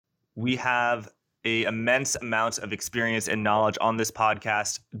we have a immense amount of experience and knowledge on this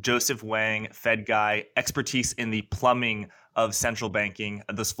podcast. Joseph Wang, Fed guy, expertise in the plumbing of central banking,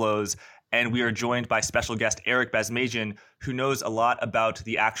 those flows. And we are joined by special guest Eric Basmajian, who knows a lot about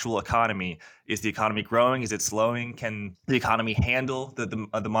the actual economy. Is the economy growing? Is it slowing? Can the economy handle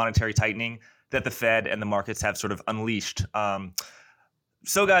the monetary tightening that the Fed and the markets have sort of unleashed?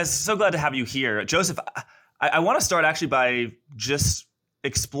 So guys, so glad to have you here. Joseph, I want to start actually by just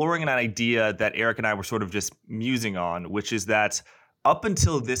exploring an idea that Eric and I were sort of just musing on, which is that up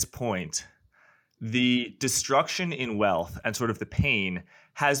until this point, the destruction in wealth and sort of the pain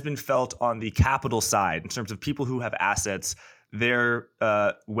has been felt on the capital side in terms of people who have assets. Their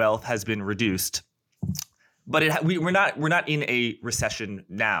wealth has been reduced, but we're not in a recession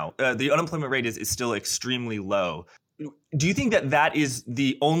now. The unemployment rate is still extremely low. Do you think that is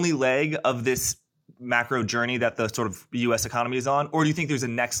the only leg of this macro journey that the sort of U.S. economy is on, or do you think there's a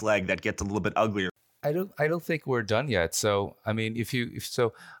next leg that gets a little bit uglier? I don't think we're done yet. So I mean,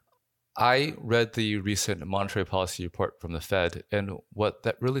 I read the recent monetary policy report from the Fed, and what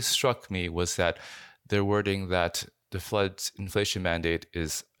that really struck me was that they're wording that the Fed's inflation mandate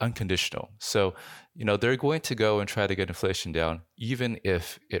is unconditional. So, they're going to go and try to get inflation down, even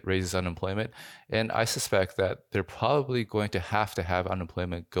if it raises unemployment. And I suspect that they're probably going to have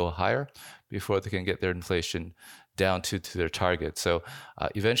unemployment go higher before they can get their inflation down to their target. So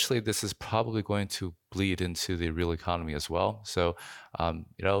eventually this is probably going to bleed into the real economy as well. So,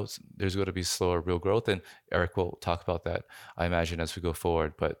 there's going to be slower real growth, and Eric will talk about that, I imagine, as we go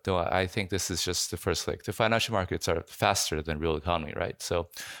forward. But no, I think this is just the first leg. The financial markets are faster than real economy, right? So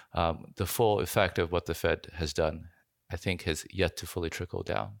the full effect of what the Fed has done, I think, has yet to fully trickle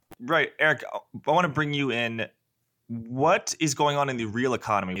down. Right. Eric, I want to bring you in. What is going on in the real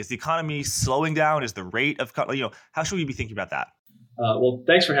economy? Is the economy slowing down? Is the rate of, how should we be thinking about that? Well,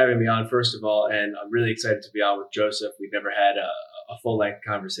 thanks for having me on, first of all, and I'm really excited to be on with Joseph. We've never had a full-length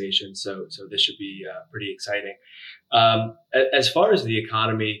conversation, so this should be pretty exciting. As far as the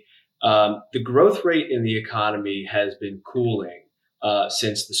economy, the growth rate in the economy has been cooling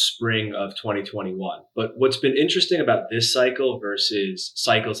since the spring of 2021. But what's been interesting about this cycle versus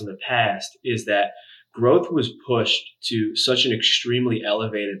cycles in the past is that growth was pushed to such an extremely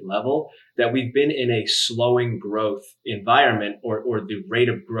elevated level that we've been in a slowing growth environment, or the rate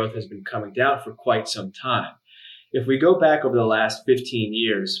of growth has been coming down for quite some time. If we go back over the last 15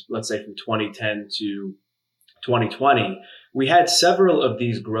 years, let's say from 2010 to 2020, we had several of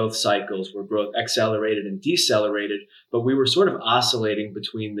these growth cycles where growth accelerated and decelerated, but we were sort of oscillating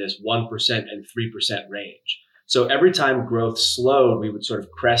between this 1% and 3% range. So every time growth slowed, we would sort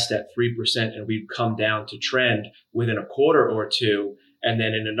of crest at 3% and we'd come down to trend within a quarter or two. And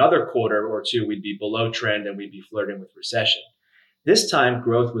then in another quarter or two, we'd be below trend and we'd be flirting with recession. This time,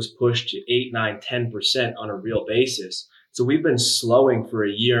 growth was pushed to 8, 9, 10% on a real basis. So we've been slowing for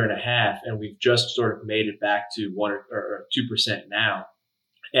a year and a half, and we've just sort of made it back to 1 or 2% now.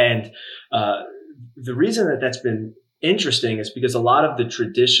 And the reason that that's been interesting is because a lot of the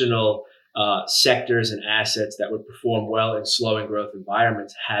traditional sectors and assets that would perform well in slowing growth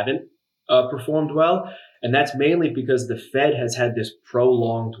environments haven't performed well. And that's mainly because the Fed has had this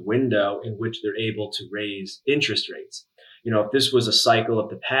prolonged window in which they're able to raise interest rates. If this was a cycle of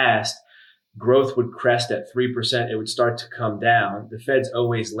the past, growth would crest at 3%. It would start to come down. The Fed's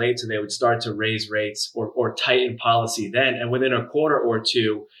always late, so they would start to raise rates or tighten policy then. And within a quarter or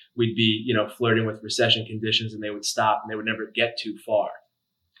two, we'd be, flirting with recession conditions, and they would stop and they would never get too far.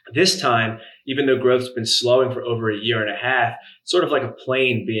 This time, even though growth's been slowing for over a year and a half, it's sort of like a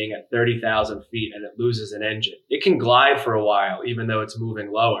plane being at 30,000 feet and it loses an engine. It can glide for a while, even though it's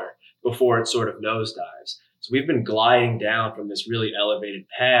moving lower, before it sort of nosedives. So we've been gliding down from this really elevated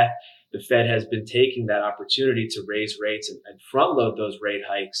path. The Fed has been taking that opportunity to raise rates and front load those rate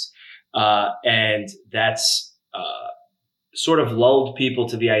hikes. And that's sort of lulled people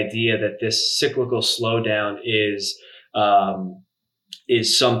to the idea that this cyclical slowdown is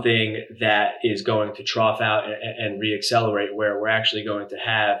something that is going to trough out and reaccelerate, where we're actually going to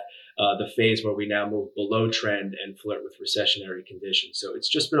have the phase where we now move below trend and flirt with recessionary conditions. So it's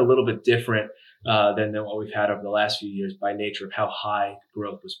just been a little bit different than what we've had over the last few years by nature of how high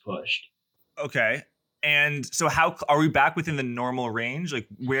growth was pushed. Okay. And so how are we back within the normal range? Like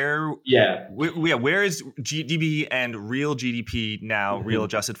where is GDP and real GDP now, real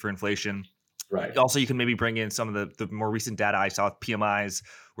adjusted for inflation? Right. Also, you can maybe bring in some of the more recent data I saw. PMIs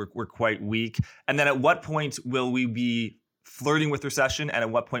were quite weak. And then at what point will we be flirting with recession? And at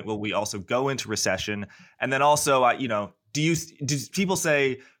what point will we also go into recession? And then also, do people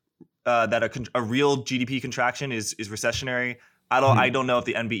say that a real GDP contraction is recessionary? I don't know if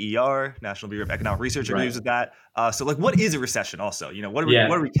the NBER, National Bureau of Economic Research, agrees with that. So like, what is a recession? Also, what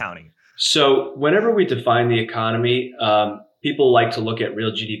are we counting? So whenever we define the economy, people like to look at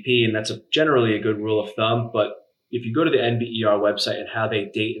real GDP, and that's generally a good rule of thumb. But if you go to the NBER website and how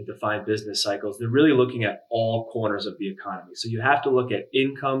they date and define business cycles, they're really looking at all corners of the economy. So you have to look at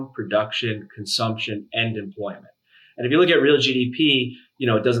income, production, consumption, and employment. And if you look at real GDP,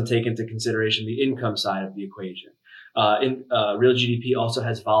 it doesn't take into consideration the income side of the equation. Real GDP also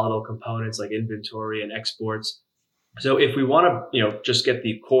has volatile components like inventory and exports. So if we want to, just get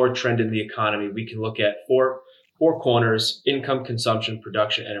the core trend in the economy, we can look at four corners: income, consumption,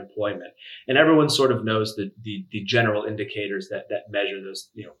 production, and employment. And everyone sort of knows the general indicators that measure those,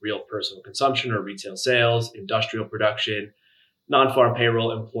 real personal consumption or retail sales, industrial production, non-farm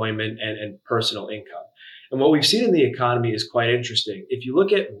payroll, employment, and personal income. And what we've seen in the economy is quite interesting. If you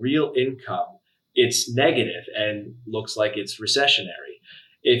look at real income, it's negative and looks like it's recessionary.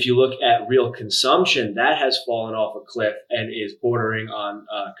 If you look at real consumption, that has fallen off a cliff and is bordering on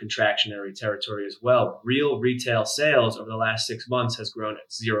contractionary territory as well. Real retail sales over the last 6 months has grown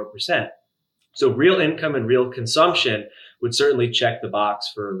at 0%. So real income and real consumption would certainly check the box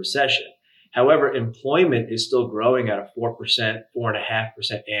for a recession. However, employment is still growing at a 4%,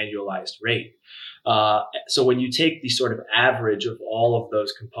 4.5% annualized rate. So when you take the sort of average of all of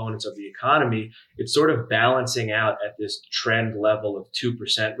those components of the economy, it's sort of balancing out at this trend level of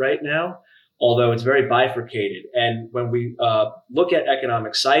 2% right now, although it's very bifurcated. And when we look at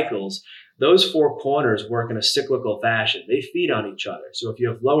economic cycles, those four corners work in a cyclical fashion. They feed on each other. So if you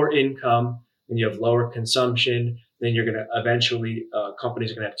have lower income and you have lower consumption, then you're going to eventually,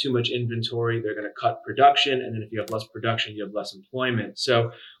 companies are going to have too much inventory. They're going to cut production. And then if you have less production, you have less employment. So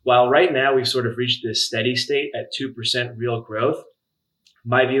while right now we've sort of reached this steady state at 2% real growth,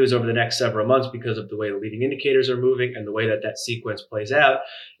 my view is over the next several months, because of the way the leading indicators are moving and the way that sequence plays out,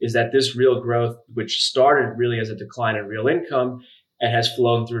 is that this real growth, which started really as a decline in real income and has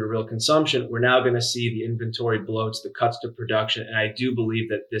flown through to real consumption, we're now going to see the inventory bloats, the cuts to production. And I do believe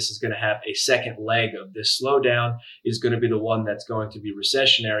that this is going to have a second leg of this slowdown, is going to be the one that's going to be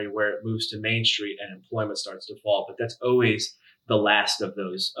recessionary, where it moves to Main Street and employment starts to fall. But that's always the last of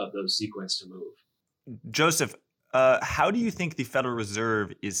those sequence to move. Joseph, how do you think the Federal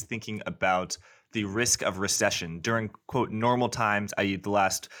Reserve is thinking about the risk of recession during, quote, normal times, i.e. the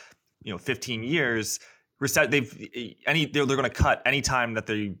last 15 years? They're going to cut any time that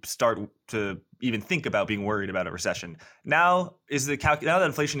they start to even think about being worried about a recession. Now that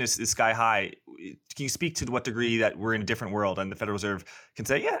inflation is sky high, can you speak to what degree that we're in a different world and the Federal Reserve can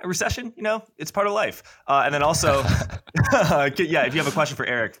say, a recession, it's part of life. And then also, if you have a question for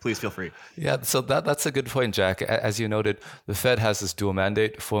Eric, please feel free. Yeah, so that's a good point, Jack. As you noted, the Fed has this dual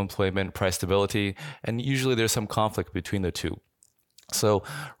mandate: full employment, price stability, and usually there's some conflict between the two. So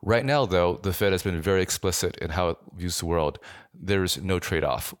right now, though, the Fed has been very explicit in how it views the world. There's no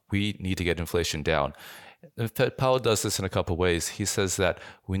trade-off. We need to get inflation down. Fed Powell does this in a couple of ways. He says that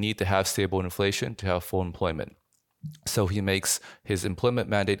we need to have stable inflation to have full employment. So he makes his employment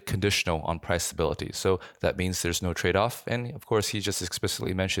mandate conditional on price stability. So that means there's no trade-off. And of course, he just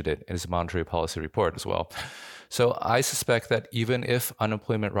explicitly mentioned it in his monetary policy report as well. So I suspect that even if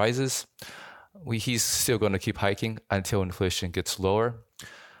unemployment rises, he's still going to keep hiking until inflation gets lower.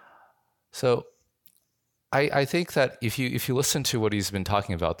 So I think that if you listen to what he's been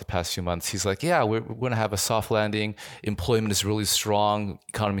talking about the past few months, he's like, we're going to have a soft landing. Employment is really strong.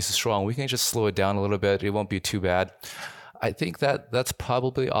 Economy is strong. We can just slow it down a little bit. It won't be too bad. I think that's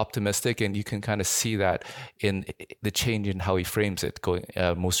probably optimistic, and you can kind of see that in the change in how he frames it. Going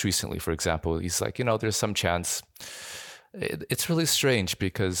most recently, for example, he's like, there's some chance. It's really strange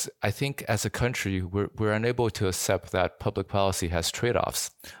because I think as a country, we're unable to accept that public policy has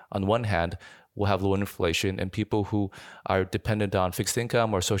trade-offs. On one hand, we'll have low inflation, and people who are dependent on fixed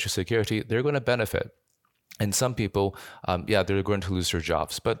income or Social Security, they're going to benefit. And some people, they're going to lose their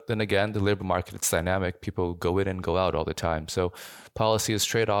jobs. But then again, the labor market, it's dynamic. People go in and go out all the time. So policy is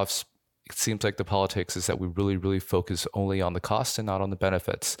trade-offs. It seems like the politics is that we really, really focus only on the costs and not on the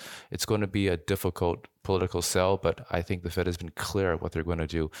benefits. It's going to be a difficult political sell, but I think the Fed has been clear what they're going to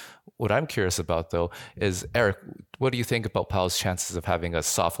do. What I'm curious about, though, is, Eric, what do you think about Powell's chances of having a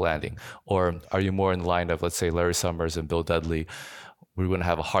soft landing? Or are you more in the line of, let's say, Larry Summers and Bill Dudley, we're going to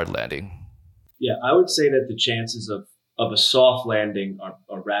have a hard landing? Yeah, I would say that the chances of a soft landing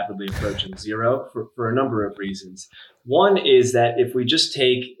are rapidly approaching zero for a number of reasons. One is that if we just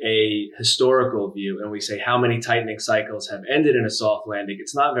take a historical view and we say how many tightening cycles have ended in a soft landing,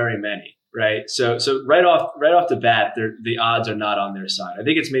 it's not very many, right? So right off the bat, the odds are not on their side. I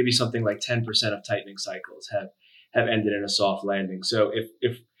think it's maybe something like 10% of tightening cycles have ended in a soft landing. So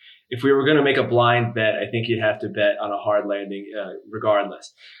if we were going to make a blind bet, I think you'd have to bet on a hard landing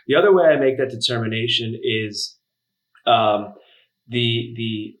regardless. The other way I make that determination is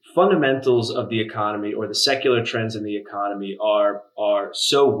the fundamentals of the economy, or the secular trends in the economy, are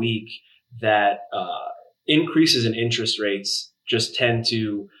so weak that increases in interest rates just tend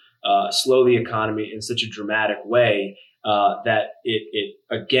to slow the economy in such a dramatic way that it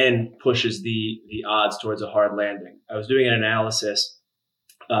again pushes the odds towards a hard landing. I was doing an analysis.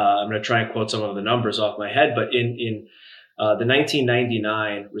 I'm going to try and quote some of the numbers off my head, but in the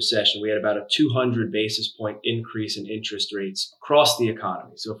 1999 recession, we had about a 200 basis point increase in interest rates across the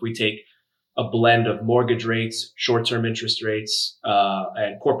economy. So if we take a blend of mortgage rates, short-term interest rates,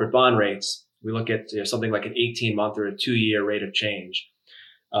 and corporate bond rates, we look at something like an 18-month or a 2-year rate of change.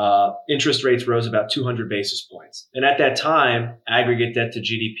 Interest rates rose about 200 basis points. And at that time, aggregate debt to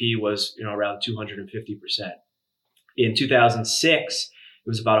GDP was around 250%. In 2006, it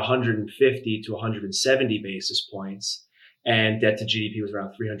was about 150 to 170 basis points, and debt to GDP was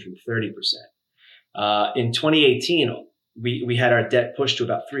around 330%. In 2018, we had our debt pushed to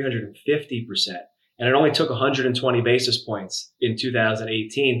about 350%, and it only took 120 basis points in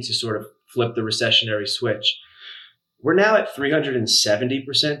 2018 to sort of flip the recessionary switch. We're now at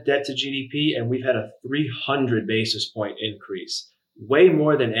 370% debt to GDP, and we've had a 300 basis point increase, way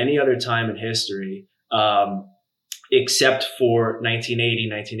more than any other time in history, except for 1980,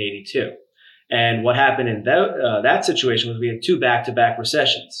 1982. And what happened in that situation was we had 2 back-to-back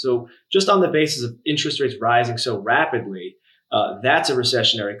recessions. So just on the basis of interest rates rising so rapidly, that's a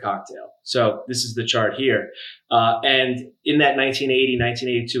recessionary cocktail. So this is the chart here. And in that 1980,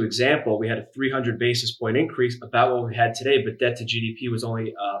 1982 example, we had a 300 basis point increase, about what we had today, but debt to GDP was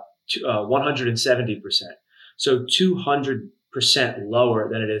only 170%. So 200% lower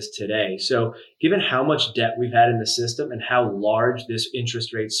than it is today. So given how much debt we've had in the system and how large this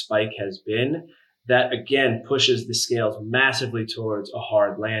interest rate spike has been, that again pushes the scales massively towards a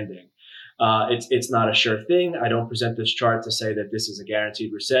hard landing. It's not a sure thing. I don't present this chart to say that this is a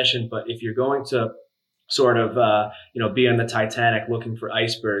guaranteed recession, but if you're going to sort of be on the Titanic looking for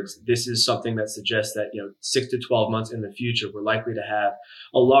icebergs, this is something that suggests that 6 to 12 months in the future we're likely to have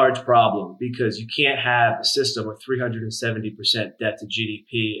a large problem, because you can't have a system with 370% debt to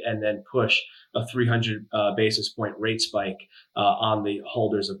GDP and then push a 300 basis point rate spike on the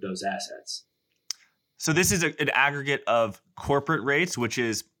holders of those assets. So this is an aggregate of corporate rates, which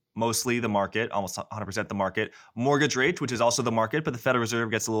is mostly the market, almost 100% the market, mortgage rate, which is also the market, but the Federal Reserve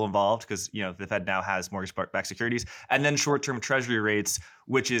gets a little involved because the Fed now has mortgage-backed securities, and then short-term Treasury rates,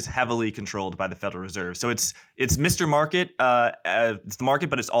 which is heavily controlled by the Federal Reserve. So it's Mr. Market, it's the market,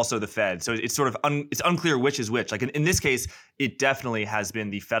 but it's also the Fed. So it's sort of it's unclear which is which. Like in this case, it definitely has been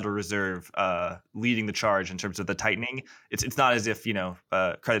the Federal Reserve leading the charge in terms of the tightening. It's not as if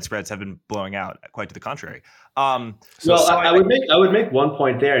credit spreads have been blowing out. Quite to the contrary. I would make one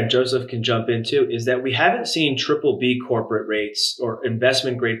point there, and Joseph can jump in too, is that we haven't seen BBB corporate rates or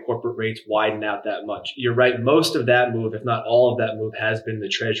investment grade corporate rates widen out that much. You're right. Most of that move, if not all of that move, has been the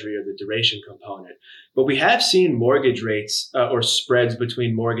Treasury or the duration component. But we have seen mortgage rates or spreads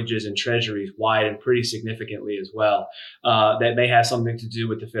between mortgages and Treasuries widen pretty significantly as well. That may have something to do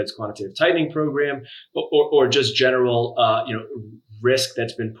with the Fed's quantitative tightening program, or just general risk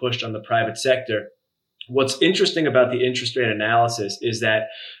that's been pushed on the private sector. What's interesting about the interest rate analysis is that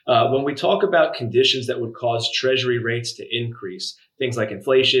when we talk about conditions that would cause Treasury rates to increase, things like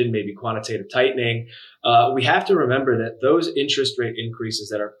inflation, maybe quantitative tightening, we have to remember that those interest rate increases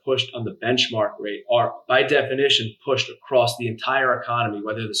that are pushed on the benchmark rate are, by definition, pushed across the entire economy,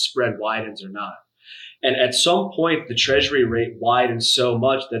 whether the spread widens or not. And at some point, the Treasury rate widens so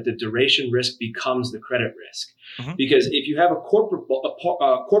much that the duration risk becomes the credit risk. Mm-hmm. Because if you have a corporate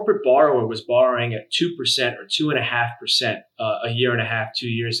borrower was borrowing at 2% or 2.5% a year and a half, 2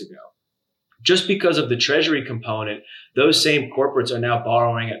 years ago, just because of the Treasury component, those same corporates are now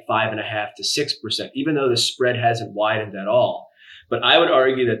borrowing at 5.5% to 6%, even though the spread hasn't widened at all. But I would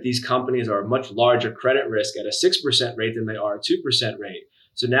argue that these companies are a much larger credit risk at a 6% rate than they are a 2% rate.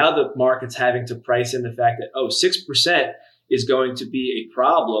 So now the market's having to price in the fact that, 6% is going to be a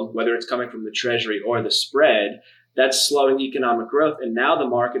problem, whether it's coming from the Treasury or the spread. That's slowing economic growth. And now the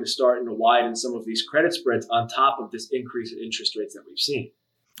market is starting to widen some of these credit spreads on top of this increase in interest rates that we've seen.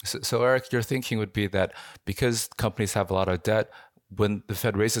 So Eric, your thinking would be that because companies have a lot of debt, when the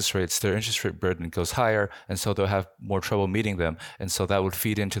Fed raises rates, their interest rate burden goes higher, and so they'll have more trouble meeting them. And so that would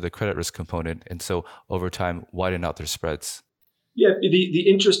feed into the credit risk component. And so over time, widen out their spreads. Yeah, the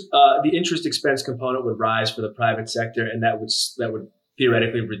interest expense component would rise for the private sector, and that would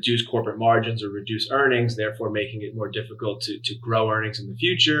theoretically reduce corporate margins or reduce earnings, therefore making it more difficult to grow earnings in the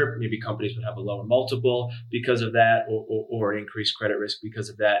future. Maybe companies would have a lower multiple because of that, or increased credit risk because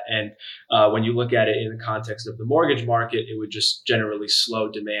of that. And when you look at it in the context of the mortgage market, it would just generally slow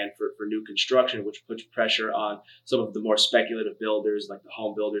demand for new construction, which puts pressure on some of the more speculative builders like the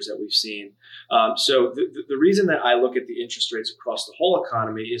home builders that we've seen. So the reason that I look at the interest rates across the whole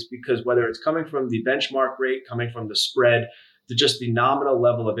economy is because whether it's coming from the benchmark rate, coming from the spread, to just the nominal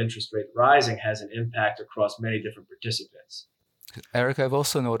level of interest rate rising has an impact across many different participants. Eric, I've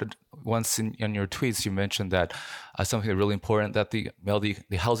also noted once in your tweets, you mentioned that something really important, that the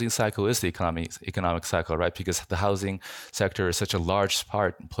housing cycle is the economic cycle, right? Because the housing sector is such a large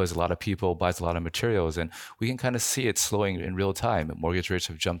part, employs a lot of people, buys a lot of materials, and we can kind of see it slowing in real time. Mortgage rates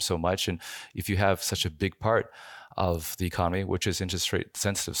have jumped so much, and if you have such a big part of the economy, which is interest rate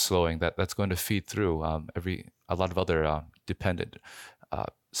sensitive, slowing, that's going to feed through a lot of other dependent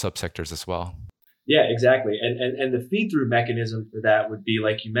subsectors as well. Yeah, exactly. And the feed through mechanism for that would be,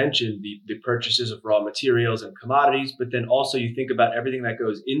 like you mentioned, the purchases of raw materials and commodities, but then also you think about everything that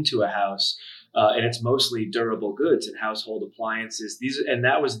goes into a house, and it's mostly durable goods and household appliances. And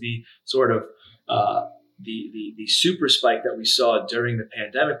that was the sort of the super spike that we saw during the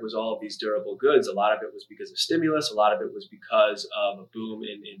pandemic, was all of these durable goods. A lot of it was because of stimulus. A lot of it was because of a boom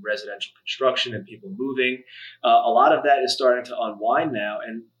in residential construction and people moving. A lot of that is starting to unwind now,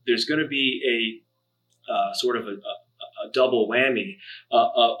 and there's going to be sort of a double whammy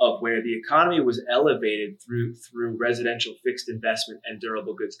of where the economy was elevated through residential fixed investment and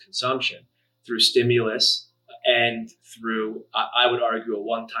durable goods consumption, through stimulus, and through, I would argue, a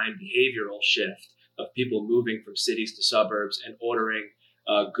one-time behavioral shift of people moving from cities to suburbs and ordering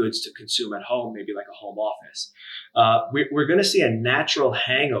goods to consume at home, maybe like a home office. We're going to see a natural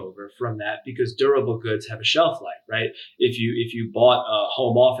hangover from that because durable goods have a shelf life, right? If you bought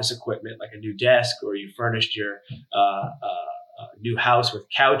home office equipment like a new desk, or you furnished your new house with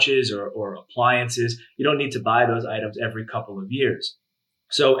couches or appliances, you don't need to buy those items every couple of years.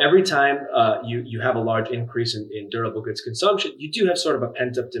 So every time you have a large increase in durable goods consumption, you do have sort of a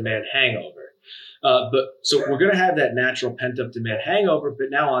pent-up demand hangover. So we're going to have that natural pent-up demand hangover, but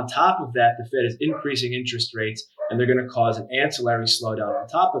now on top of that, the Fed is increasing interest rates, and they're going to cause an ancillary slowdown on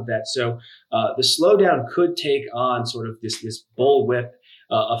top of that. So the slowdown could take on sort of this bullwhip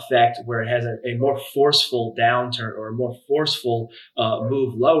effect, where it has a more forceful downturn or a more forceful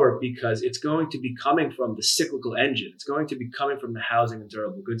move lower, because it's going to be coming from the cyclical engine. It's going to be coming from the housing and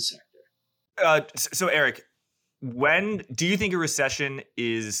durable goods sector. So Eric, when do you think a recession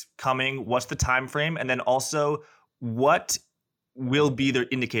is coming? What's the time frame? And then also, what will be the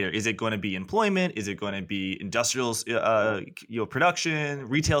indicator? Is it going to be employment? Is it going to be industrials, production,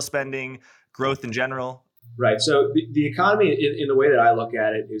 retail spending, growth in general? Right. So the economy, in the way that I look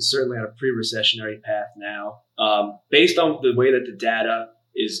at it, is certainly on a pre-recessionary path now. Based on the way that the data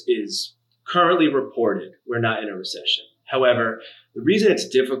is currently reported, we're not in a recession. However, the reason it's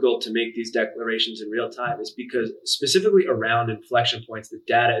difficult to make these declarations in real time is because, specifically around inflection points, the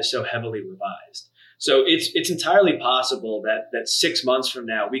data is so heavily revised. So it's entirely possible that 6 months from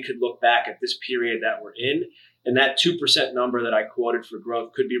now, we could look back at this period that we're in, and that 2% number that I quoted for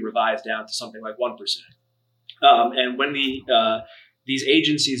growth could be revised down to something like 1%. And when these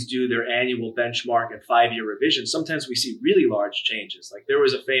agencies do their annual benchmark and 5-year revision, sometimes we see really large changes. Like there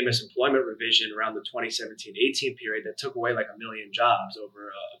was a famous employment revision around the 2017-18 period that took away like 1 million jobs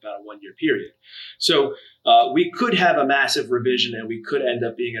over about a 1-year period. So we could have a massive revision, and we could end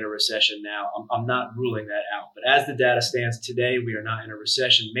up being in a recession now. I'm not ruling that out. But as the data stands today, we are not in a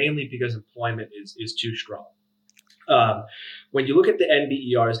recession, mainly because employment is too strong. When you look at the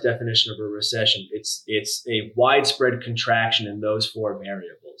NBER's definition of a recession, it's a widespread contraction in those 4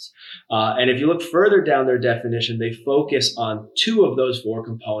 variables. And if you look further down their definition, they focus on 2 of those 4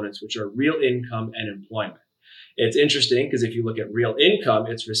 components, which are real income and employment. It's interesting because if you look at real income,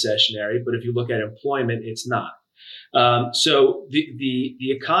 it's recessionary, but if you look at employment, it's not. So the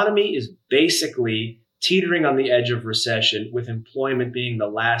economy is basically teetering on the edge of recession, with employment being the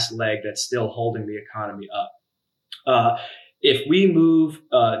last leg that's still holding the economy up. If we move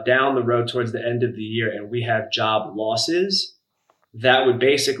down the road towards the end of the year and we have job losses, that would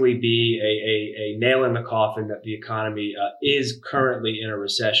basically be a nail in the coffin that the economy is currently in a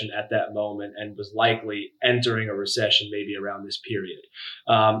recession at that moment, and was likely entering a recession maybe around this period.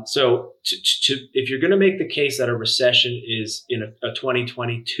 So if you're going to make the case that a recession is in a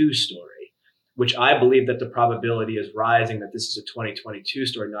 2022 story, which I believe that the probability is rising that this is a 2022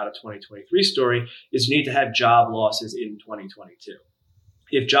 story, not a 2023 story, is you need to have job losses in 2022.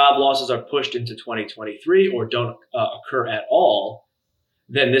 If job losses are pushed into 2023 or don't occur at all,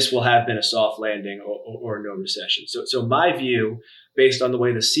 then this will have been a soft landing or no recession. So my view, based on the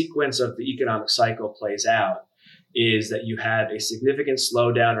way the sequence of the economic cycle plays out, is that you have a significant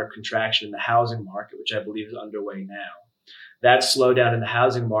slowdown or contraction in the housing market, which I believe is underway now. That slowdown in the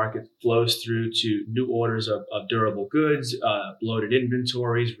housing market flows through to new orders of durable goods, bloated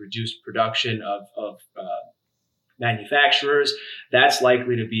inventories, reduced production of manufacturers. That's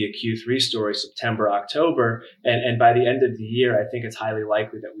likely to be a Q3 story, September, October. And by the end of the year, I think it's highly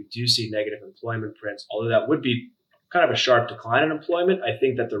likely that we do see negative employment prints, although that would be kind of a sharp decline in employment. I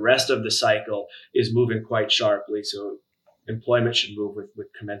think that the rest of the cycle is moving quite sharply. So employment should move with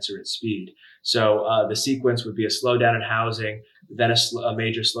commensurate speed. So the sequence would be a slowdown in housing, then a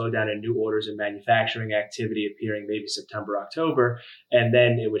major slowdown in new orders and manufacturing activity appearing maybe September, October, and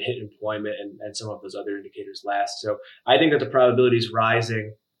then it would hit employment and some of those other indicators last. So I think that the probability is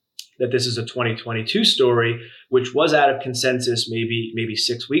rising that this is a 2022 story, which was out of consensus maybe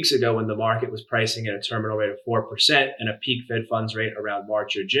 6 weeks ago when the market was pricing at a terminal rate of 4% and a peak Fed funds rate around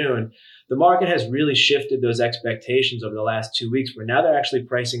March or June. The market has really shifted those expectations over the last 2 weeks, where now they're actually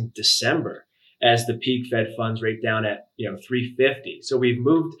pricing December as the peak Fed funds rate down at 350. So we've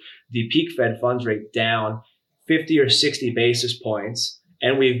moved the peak Fed funds rate down 50 or 60 basis points,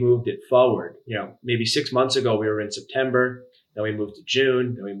 and we've moved it forward. Maybe 6 months ago we were in September, then we moved to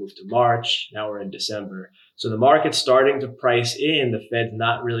June, then we moved to March, now we're in December. So the market's starting to price in the Fed's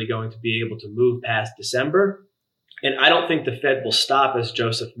not really going to be able to move past December. And I don't think the Fed will stop, as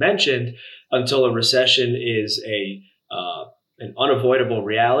Joseph mentioned, until a recession is an unavoidable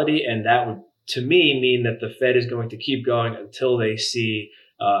reality. And that would, to me, mean that the Fed is going to keep going until they see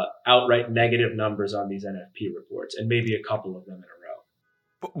outright negative numbers on these NFP reports, and maybe a couple of them in a row.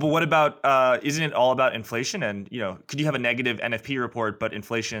 But what about, isn't it all about inflation? And, could you have a negative NFP report, but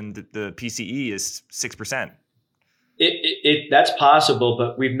inflation, the PCE is 6%? That's possible,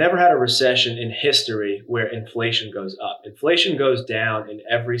 but we've never had a recession in history where inflation goes up. Inflation goes down in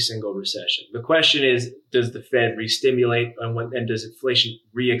every single recession. The question is, does the Fed re-stimulate and does inflation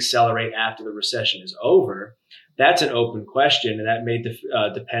re-accelerate after the recession is over? That's an open question, and that may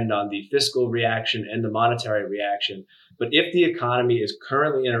depend on the fiscal reaction and the monetary reaction. But if the economy is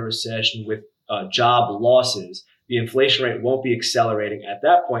currently in a recession with job losses, the inflation rate won't be accelerating. At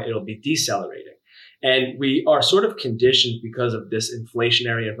that point, it'll be decelerating. And we are sort of conditioned because of this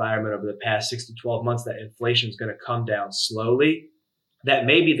inflationary environment over the past 6 to 12 months that inflation is going to come down slowly. That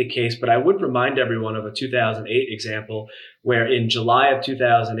may be the case, but I would remind everyone of a 2008 example where in July of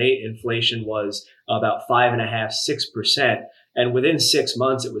 2008, inflation was about 5.5%, 6%. And within 6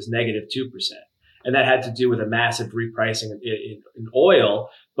 months, it was negative 2%. And that had to do with a massive repricing in oil.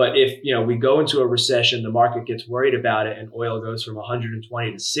 But if we go into a recession, the market gets worried about it, and oil goes from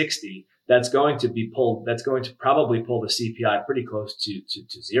 120 to 60, that's going to probably pull the CPI pretty close to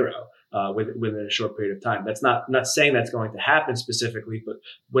zero within a short period of time. That's not saying that's going to happen specifically, but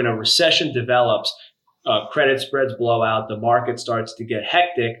when a recession develops, credit spreads blow out, the market starts to get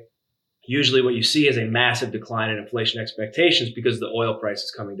hectic. Usually what you see is a massive decline in inflation expectations because the oil price is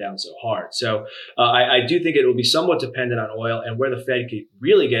coming down so hard. So I do think it will be somewhat dependent on oil, and where the Fed could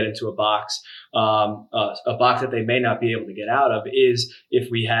really get into a box that they may not be able to get out of is if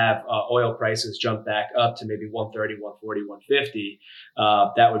we have oil prices jump back up to maybe 130, 140, 150.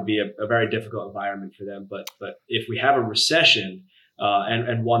 That would be a very difficult environment for them. But if we have a recession,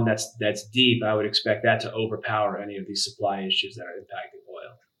 and one that's deep, I would expect that to overpower any of these supply issues that are impacting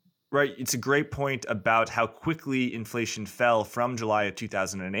oil. Right. It's a great point about how quickly inflation fell from July of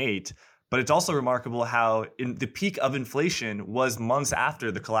 2008. But it's also remarkable how the peak of inflation was months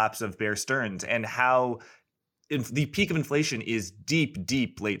after the collapse of Bear Stearns, and how the peak of inflation is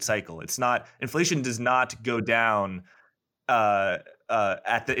deep late cycle. It's not, inflation does not go down in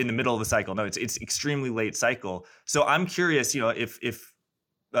the middle of the cycle. No, it's extremely late cycle. So I'm curious, if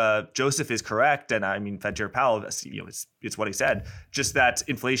Joseph is correct, and I mean Fed Chair Powell, it's what he said, just that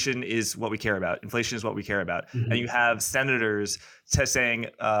inflation is what we care about. Inflation is what we care about. Mm-hmm. And you have senators saying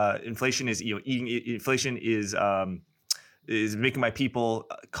inflation is inflation is making my people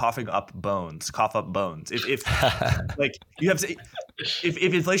cough up bones. If like you have to, if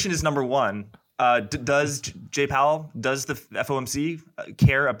inflation is number one, does Jay Powell, does the FOMC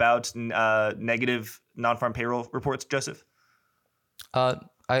care about negative non-farm payroll reports, Joseph?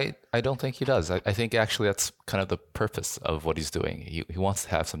 I don't think he does. I think actually that's kind of the purpose of what he's doing. He wants to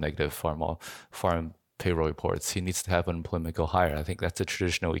have some negative farm payroll reports. He needs to have unemployment go higher. I think that's the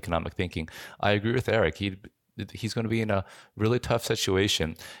traditional economic thinking. I agree with Eric. He's going to be in a really tough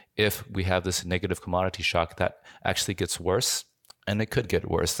situation if we have this negative commodity shock that actually gets worse And it could get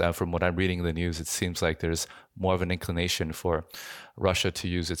worse. From what I'm reading in the news, it seems like there's more of an inclination for Russia to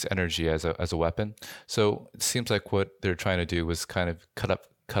use its energy as a weapon. So it seems like what they're trying to do is kind of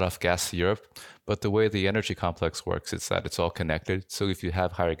cut off gas to Europe. But the way the energy complex works is that it's all connected. So if you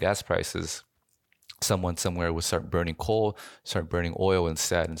have higher gas prices, someone somewhere would start burning coal, start burning oil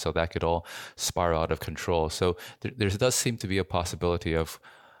instead. And so that could all spiral out of control. So there does seem to be a possibility of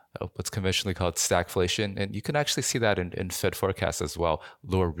what's conventionally called stagflation. And you can actually see that in Fed forecasts as well.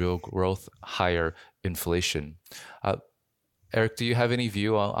 Lower real growth, higher inflation. Eric, do you have any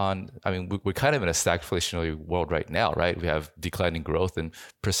view on I mean, we're kind of in a stagflationary world right now, right? We have declining growth and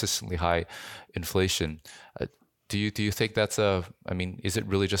persistently high inflation. Do you think that's is it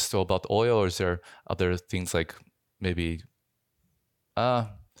really just still about the oil, or is there other things like maybe,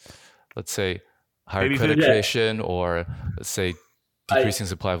 let's say, higher Maybe credit food, creation, or let's say decreasing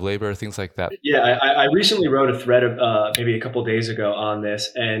supply of labor, things like that? Yeah, I recently wrote a thread maybe a couple of days ago on this,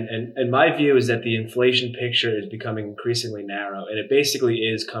 and my view is that the inflation picture is becoming increasingly narrow, and it basically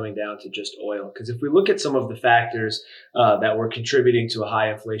is coming down to just oil. Because if we look at some of the factors that were contributing to a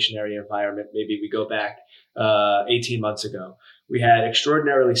high inflationary environment, maybe we go back 18 months ago, we had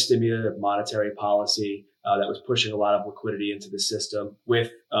extraordinarily stimulative monetary policy that was pushing a lot of liquidity into the system,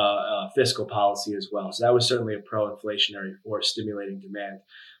 with fiscal policy as well. So that was certainly a pro-inflationary force stimulating demand.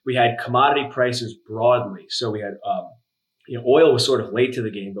 We had commodity prices broadly. So we had, oil was sort of late to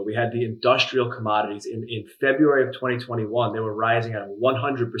the game, but we had the industrial commodities in February of 2021. They were rising at a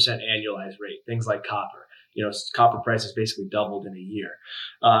 100% annualized rate, things like copper. Copper prices basically doubled in a year.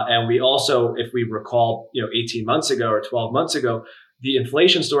 And we also, if we recall, 18 months ago or 12 months ago, the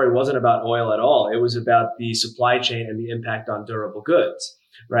inflation story wasn't about oil at all. It was about the supply chain and the impact on durable goods,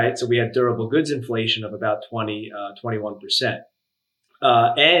 right? So we had durable goods inflation of about 21%.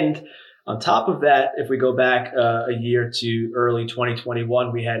 And on top of that, if we go back a year to early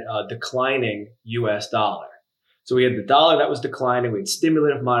 2021, we had a declining US dollar. So we had the dollar that was declining, we had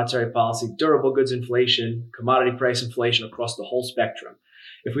stimulative monetary policy, durable goods inflation, commodity price inflation across the whole spectrum.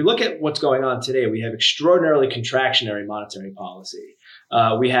 If we look at what's going on today, we have extraordinarily contractionary monetary policy.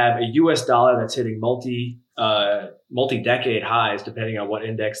 We have a US dollar that's hitting multi-decade highs, depending on what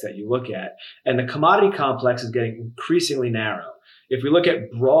index that you look at. And the commodity complex is getting increasingly narrow. If we look at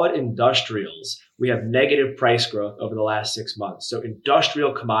broad industrials, we have negative price growth over the last 6 months. So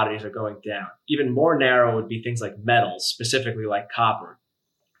industrial commodities are going down. Even more narrow would be things like metals, specifically like copper.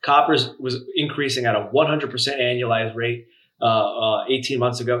 Copper was increasing at a 100% annualized rate 18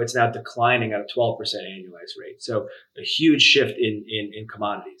 months ago. It's now declining at a 12% annualized rate. So a huge shift in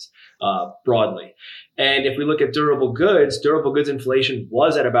commodities broadly. And if we look at durable goods inflation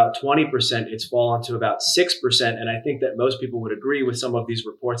was at about 20%. It's fallen to about 6%. And I think that most people would agree with some of these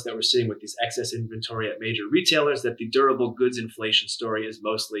reports that we're seeing with this excess inventory at major retailers, that the durable goods inflation story is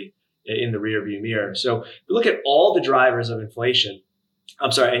mostly in the rearview mirror. So if we look at all the drivers of inflation,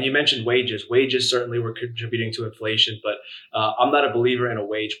 I'm sorry, and you mentioned wages. Wages certainly were contributing to inflation, but I'm not a believer in a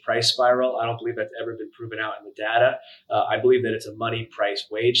wage price spiral. I don't believe that's ever been proven out in the data. I believe that it's a money price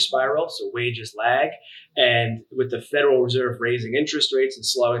wage spiral, so wages lag. And with the Federal Reserve raising interest rates and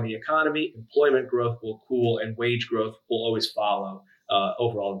slowing the economy, employment growth will cool and wage growth will always follow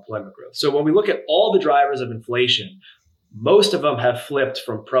overall employment growth. So when we look at all the drivers of inflation, most of them have flipped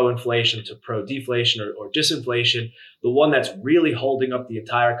from pro-inflation to pro-deflation or disinflation. The one that's really holding up the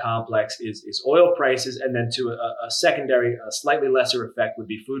entire complex is oil prices, and then to a secondary, a slightly lesser effect would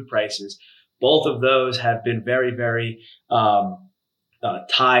be food prices. Both of those have been very, very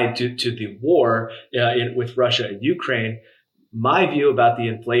tied to the war with Russia and Ukraine. My view about the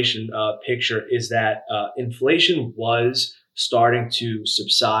inflation picture is that inflation was starting to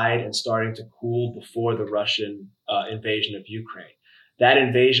subside and starting to cool before the Russian invasion of Ukraine. That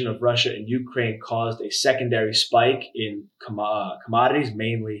invasion of Russia and Ukraine caused a secondary spike in commodities,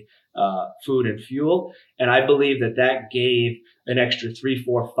 mainly food and fuel. And I believe that gave an extra 3,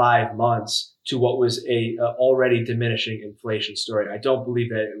 4, 5 months to what was a already diminishing inflation story. I don't believe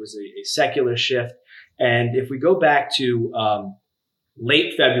that it was a secular shift. And if we go back to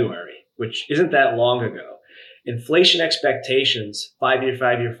late February, which isn't that long ago, inflation expectations, 5-year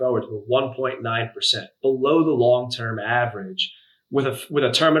forwards, were 1.9%, below the long-term average, with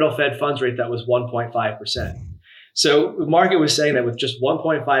a terminal Fed funds rate that was 1.5%. So the market was saying that with just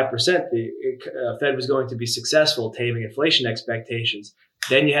 1.5%, the Fed was going to be successful taming inflation expectations.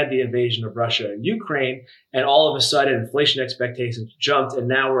 Then you had the invasion of Russia and Ukraine, and all of a sudden inflation expectations jumped, and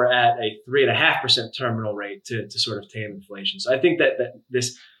now we're at a 3.5% terminal rate to sort of tame inflation. So I think that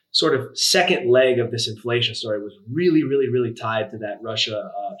this sort of second leg of this inflation story was really, really, really tied to that Russia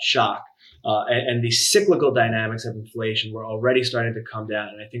shock. And the cyclical dynamics of inflation were already starting to come down,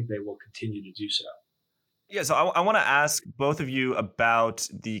 and I think they will continue to do so. Yeah, so I want to ask both of you about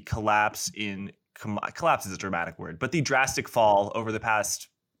the collapse collapse is a dramatic word, but the drastic fall over the past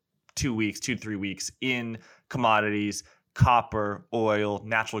 2 to 3 weeks in commodities, copper, oil,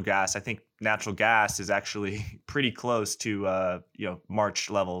 natural gas. I think natural gas is actually pretty close to March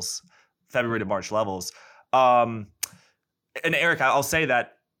levels, February to March levels. And Eric, I'll say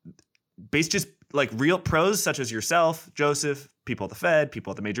that based just like real pros such as yourself, Joseph, people at the Fed, people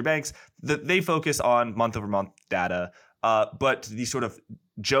at the major banks, they focus on month-over-month data. But the sort of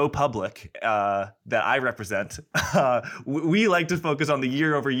Joe public that I represent, we like to focus on the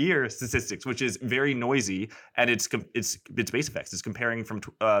year-over-year statistics, which is very noisy, and it's base effects. It's comparing from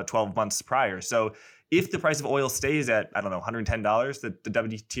 12 months prior. So if the price of oil stays at, I don't know, $110, the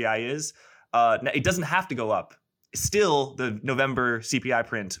WTI is, it doesn't have to go up. Still, the November CPI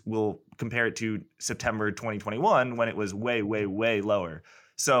print will compare it to September 2021 when it was way, way, way lower.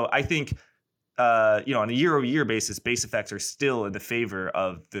 So I think, on a year-over-year basis, base effects are still in the favor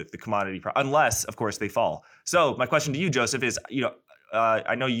of the commodity, unless, of course, they fall. So my question to you, Joseph, is,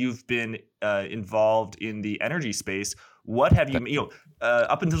 I know you've been involved in the energy space. What have you,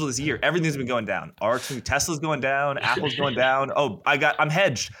 up until this year, everything's been going down. Tesla's going down, Apple's going down. Oh, I'm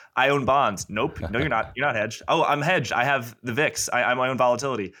hedged. I own bonds. Nope. No, you're not. You're not hedged. Oh, I'm hedged. I have the VIX. I own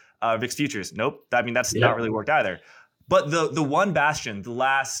volatility. VIX futures. Nope. That's not really worked either. But the one bastion, the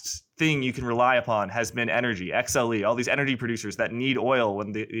last thing you can rely upon has been energy. XLE, all these energy producers that need oil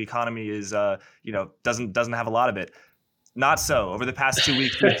when the economy is, doesn't have a lot of it. Not so. Over the past 2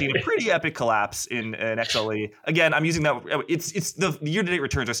 weeks, we've seen a pretty epic collapse in XLE. Again, I'm using that. It's the year-to-date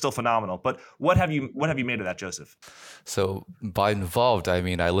returns are still phenomenal. But what have you made of that, Joseph? So by involved, I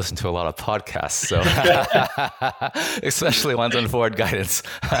mean I listen to a lot of podcasts, so especially ones on forward guidance.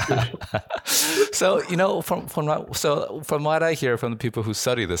 So from what I hear from the people who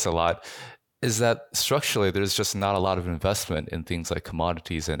study this a lot, is that structurally there's just not a lot of investment in things like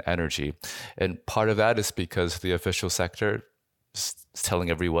commodities and energy. And part of that is because the official sector is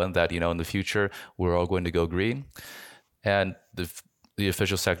telling everyone that, in the future, we're all going to go green. And the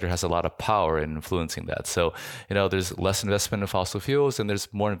official sector has a lot of power in influencing that. So, there's less investment in fossil fuels and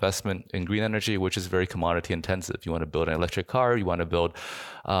there's more investment in green energy, which is very commodity intensive. You want to build an electric car, you want to build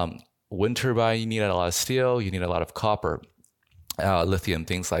wind turbine, you need a lot of steel, you need a lot of copper. Lithium,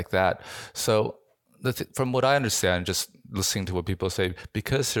 things like that. So from what I understand, just listening to what people say,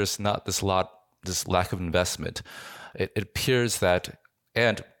 because there's not this lack of investment, it appears that,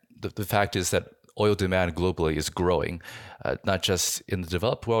 and the fact is that oil demand globally is growing, not just in the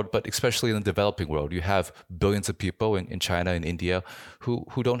developed world, but especially in the developing world. You have billions of people in China and India who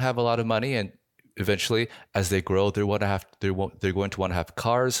don't have a lot of money, and eventually, as they grow, they're going to want to have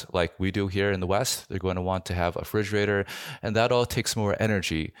cars like we do here in the West. They're going to want to have a refrigerator, and that all takes more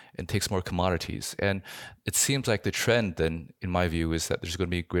energy and takes more commodities. And it seems like the trend then, in my view, is that there's going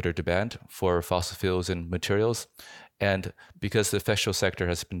to be greater demand for fossil fuels and materials. And because the official sector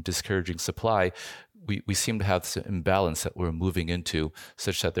has been discouraging supply, we seem to have this imbalance that we're moving into,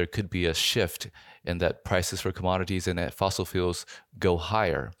 such that there could be a shift in that prices for commodities and that fossil fuels go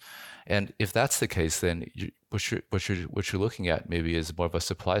higher. And if that's the case, then what you're looking at maybe is more of a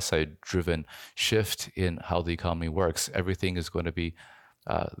supply side driven shift in how the economy works. Everything is going to be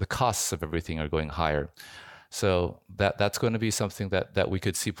the costs of everything are going higher. So that's going to be something that we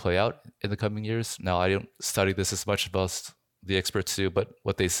could see play out in the coming years. Now, I don't study this as much as the experts do, but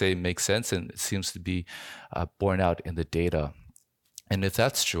what they say makes sense and it seems to be borne out in the data. And if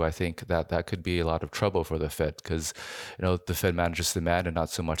that's true, I think that could be a lot of trouble for the Fed because, the Fed manages demand and not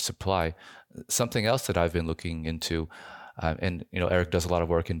so much supply. Something else that I've been looking into, and Eric does a lot of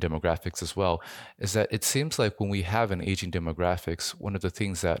work in demographics as well, is that it seems like when we have an aging demographics, one of the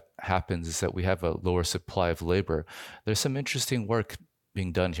things that happens is that we have a lower supply of labor. There's some interesting work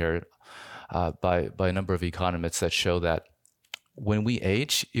being done here by a number of economists that show that when we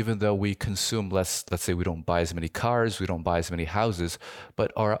age, even though we consume less, let's say we don't buy as many cars, we don't buy as many houses,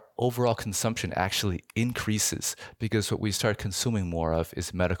 but our overall consumption actually increases because what we start consuming more of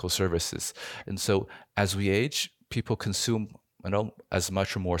is medical services. And so as we age, people consume as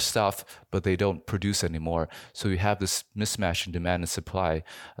much or more stuff, but they don't produce anymore. So we have this mismatch in demand and supply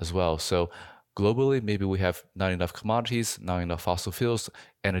as well. So globally, maybe we have not enough commodities, not enough fossil fuels,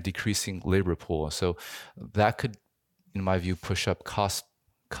 and a decreasing labor pool. So that could, in my view, push up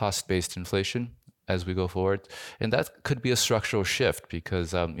cost-based inflation as we go forward. And that could be a structural shift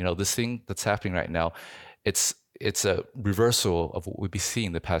because, this thing that's happening right now, it's it's a reversal of what we've been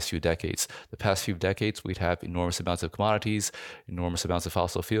seeing the past few decades. The past few decades, we'd have enormous amounts of commodities, enormous amounts of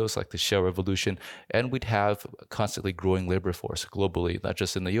fossil fuels like the shale revolution, and we'd have constantly growing labor force globally, not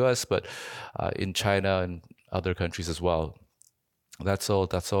just in the US, but in China and other countries as well. That's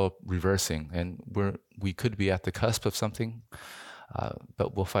all reversing, and we could be at the cusp of something,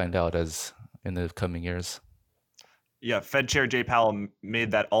 but we'll find out as in the coming years. Yeah, Fed Chair Jay Powell made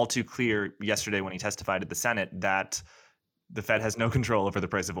that all too clear yesterday when he testified at the Senate that the Fed has no control over the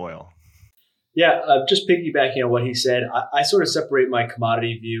price of oil. Yeah, just piggybacking on what he said, I sort of separate my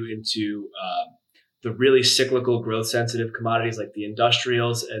commodity view into the really cyclical, growth-sensitive commodities like the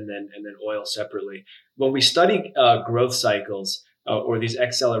industrials, and then oil separately. When we study growth cycles or these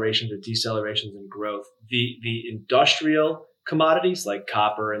accelerations or decelerations in growth, the industrial commodities like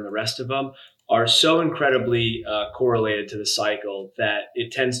copper and the rest of them are so incredibly correlated to the cycle that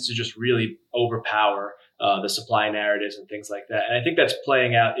it tends to just really overpower the supply narratives and things like that. And I think that's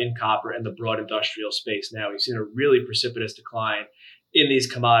playing out in copper and the broad industrial space now. We've seen a really precipitous decline in these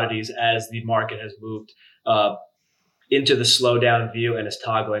commodities as the market has moved into the slowdown view and is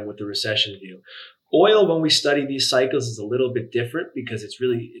toggling with the recession view. Oil, when we study these cycles, is a little bit different because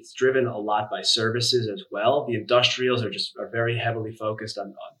it's driven a lot by services as well. The industrials are very heavily focused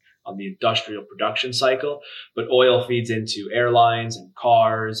on the industrial production cycle, but oil feeds into airlines and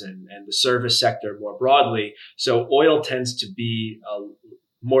cars and the service sector more broadly. So oil tends to be a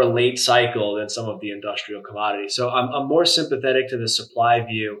more late cycle than some of the industrial commodities. So I'm more sympathetic to the supply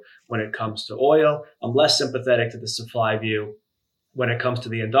view when it comes to oil. I'm less sympathetic to the supply view when it comes to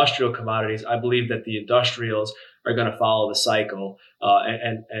the industrial commodities. I believe that the industrials are going to follow the cycle,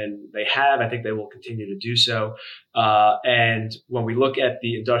 and they have. I think they will continue to do so. And when we look at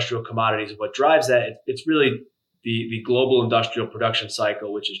the industrial commodities, what drives that, it's really the global industrial production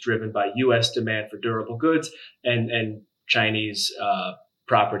cycle, which is driven by U.S. demand for durable goods and Chinese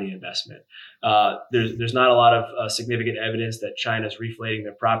property investment. There's not a lot of significant evidence that China's reflating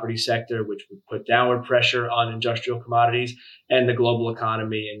their property sector, which would put downward pressure on industrial commodities, and the global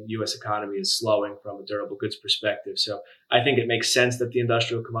economy and U.S. economy is slowing from a durable goods perspective. So I think it makes sense that the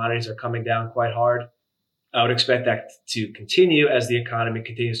industrial commodities are coming down quite hard. I would expect that to continue as the economy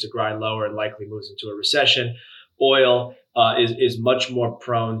continues to grind lower and likely moves into a recession. Oil is much more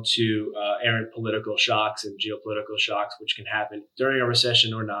prone to errant political shocks and geopolitical shocks, which can happen during a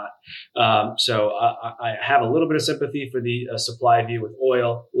recession or not. So I have a little bit of sympathy for the supply view with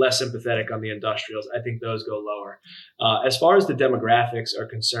oil, less sympathetic on the industrials. I think those go lower. As far as the demographics are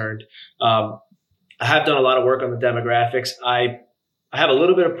concerned, I have done a lot of work on the demographics. I have a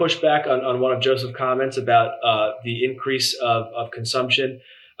little bit of pushback on one of Joseph's comments about the increase of consumption.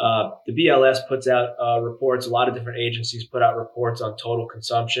 The BLS puts out reports. A lot of different agencies put out reports on total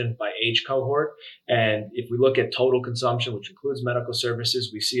consumption by age cohort. And if we look at total consumption, which includes medical services,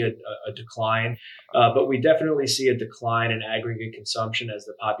 we see a decline. But we definitely see a decline in aggregate consumption as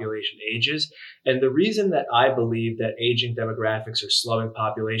the population ages. And the reason that I believe that aging demographics are slowing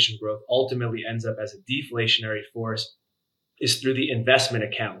population growth ultimately ends up as a deflationary force is through the investment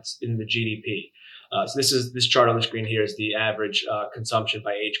accounts in the GDP. So this chart on the screen here is the average consumption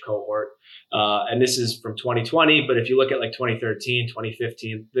by age cohort. And this is from 2020, but if you look at like 2013,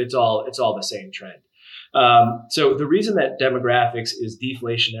 2015, it's all the same trend. So the reason that demographics is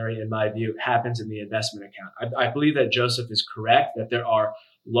deflationary, in my view, happens in the investment account. I believe that Joseph is correct, that there are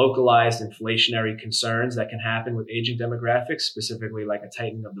localized inflationary concerns that can happen with aging demographics, specifically like a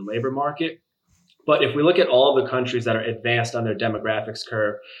tightening of the labor market. But if we look at all of the countries that are advanced on their demographics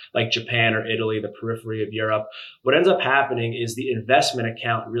curve, like Japan or Italy, the periphery of Europe, what ends up happening is the investment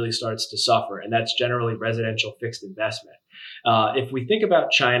account really starts to suffer, and that's generally residential fixed investment. If we think about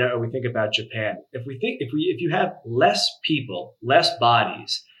China or we think about Japan, if you have less people, less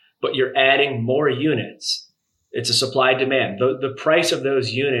bodies, but you're adding more units, it's a supply demand. The price of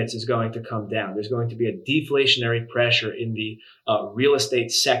those units is going to come down. There's going to be a deflationary pressure in the real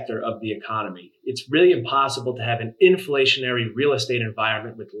estate sector of the economy. It's really impossible to have an inflationary real estate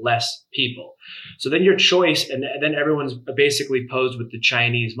environment with less people. So then your choice, and then everyone's basically posed with the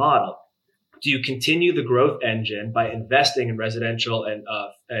Chinese model. Do you continue the growth engine by investing in residential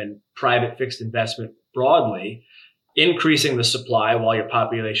and private fixed investment broadly, increasing the supply while your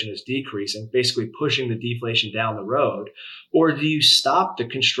population is decreasing, basically pushing the deflation down the road? Or do you stop the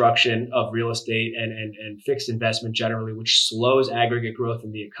construction of real estate and fixed investment generally, which slows aggregate growth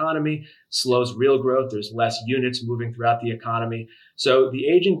in the economy, slows real growth? There's less units moving throughout the economy. So the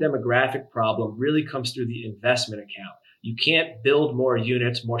aging demographic problem really comes through the investment account. You can't build more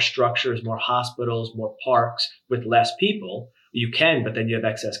units, more structures, more hospitals, more parks with less people. You can, but then you have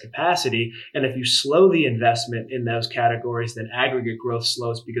excess capacity. And if you slow the investment in those categories, then aggregate growth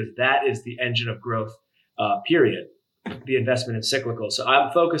slows because that is the engine of growth, period. The investment in cyclical. So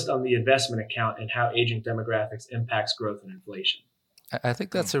I'm focused on the investment account and how aging demographics impacts growth and inflation. I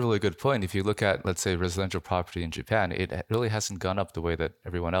think that's a really good point. If you look at, let's say, residential property in Japan, it really hasn't gone up the way that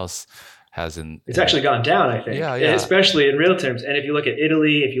everyone else has. It's actually gone down, I think, yeah. Especially in real terms. And if you look at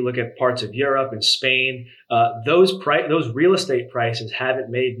Italy, if you look at parts of Europe and Spain, those real estate prices haven't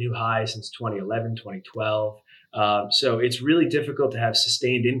made new highs since 2011, 2012. So it's really difficult to have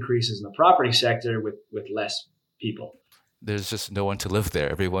sustained increases in the property sector with less people. There's just no one to live there.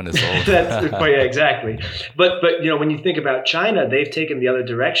 Everyone is old. Yeah, exactly. But when you think about China, they've taken the other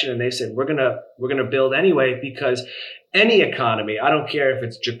direction and they said we're gonna build anyway, because any economy, I don't care if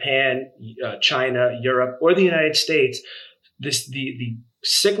it's Japan, China, Europe, or the United States, the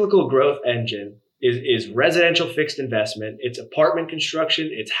cyclical growth engine is residential fixed investment. It's apartment construction,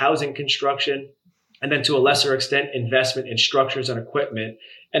 it's housing construction, and then to a lesser extent, investment in structures and equipment,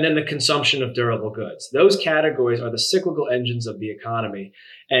 and then the consumption of durable goods. Those categories are the cyclical engines of the economy.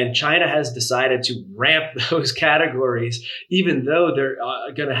 And China has decided to ramp those categories, even though they're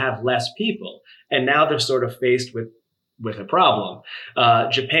going to have less people. And now they're sort of faced with a problem.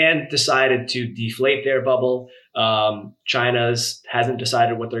 Japan decided to deflate their bubble. China hasn't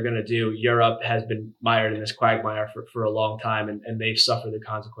decided what they're going to do. Europe has been mired in this quagmire for a long time, and they've suffered the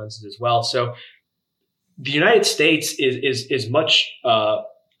consequences as well. So the United States is much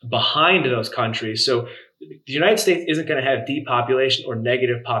behind those countries. So the United States isn't going to have depopulation or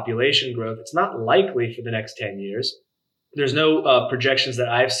negative population growth. It's not likely for the next 10 years. There's no projections that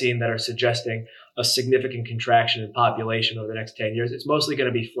I've seen that are suggesting a significant contraction in population over the next 10 years. It's mostly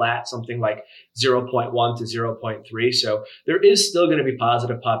going to be flat, something like 0.1 to 0.3. So there is still going to be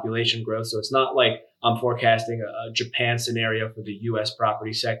positive population growth. So it's not like I'm forecasting a Japan scenario for the U.S.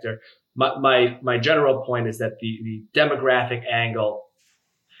 property sector. My general point is that the demographic angle,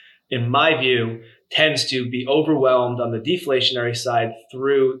 in my view, tends to be overwhelmed on the deflationary side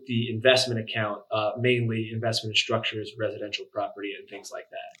through the investment account, mainly investment in structures, residential property, and things like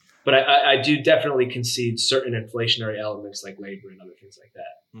that. But I do definitely concede certain inflationary elements like labor and other things like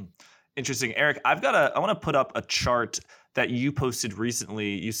that. Interesting. Eric, I want to put up a chart that you posted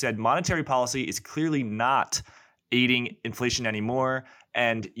recently. You said monetary policy is clearly not aiding inflation anymore,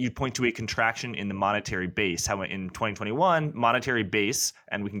 and you point to a contraction in the monetary base. How in 2021, monetary base,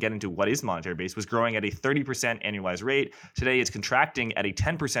 and we can get into what is monetary base, was growing at a 30% annualized rate. Today, it's contracting at a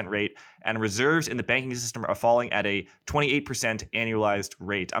 10% rate, and reserves in the banking system are falling at a 28% annualized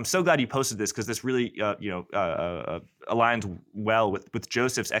rate. I'm so glad you posted this because this really, aligns well with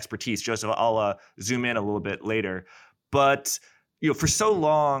Joseph's expertise. Joseph, I'll zoom in a little bit later, but for so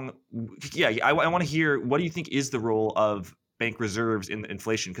long, I want to hear, what do you think is the role of bank reserves in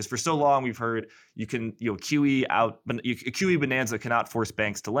inflation? Because for so long we've heard you can QE bonanza cannot force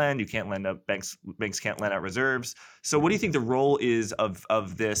banks to lend. You can't lend out banks can't lend out reserves. So what do you think the role is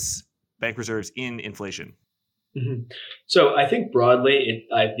of this bank reserves in inflation? Mm-hmm. So I think broadly,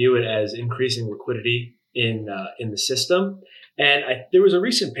 I view it as increasing liquidity in the system. And there was a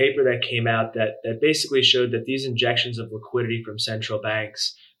recent paper that came out that basically showed that these injections of liquidity from central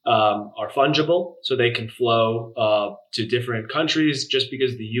banks are fungible, so they can flow to different countries. Just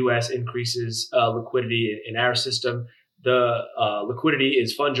because the U.S. increases liquidity in our system, the liquidity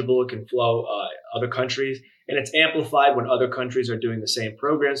is fungible. It can flow other countries, and it's amplified when other countries are doing the same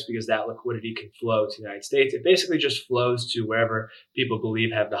programs because that liquidity can flow to the United States. It basically just flows to wherever people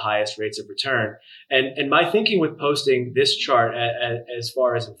believe have the highest rates of return. And my thinking with posting this chart as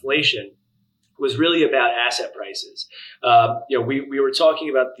far as inflation was really about asset prices. We were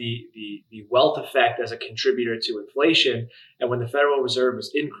talking about the wealth effect as a contributor to inflation. And when the Federal Reserve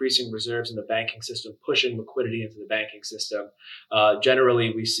was increasing reserves in the banking system, pushing liquidity into the banking system,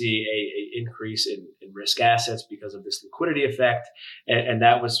 generally we see a increase in risk assets because of this liquidity effect. And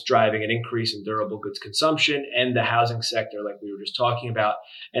that was driving an increase in durable goods consumption and the housing sector, like we were just talking about.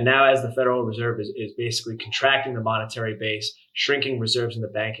 And now as the Federal Reserve is basically contracting the monetary base, shrinking reserves in the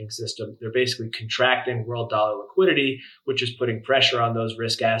banking system, they're basically contracting world dollar liquidity, which is putting pressure on those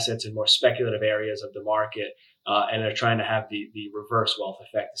risk assets in more speculative areas of the market. And they're trying to have the reverse wealth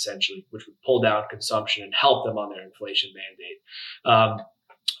effect, essentially, which would pull down consumption and help them on their inflation mandate.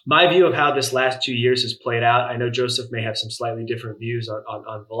 My view of how this last 2 years has played out, I know Joseph may have some slightly different views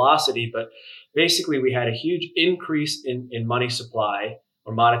on velocity, but basically we had a huge increase in money supply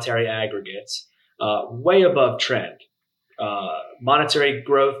or monetary aggregates, way above trend. Monetary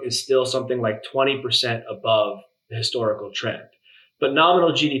growth is still something like 20% above the historical trend, but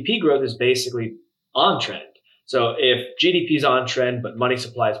nominal GDP growth is basically on trend. So if GDP is on trend, but money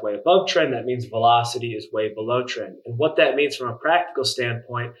supply is way above trend, that means velocity is way below trend. And what that means from a practical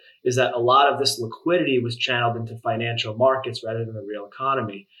standpoint is that a lot of this liquidity was channeled into financial markets rather than the real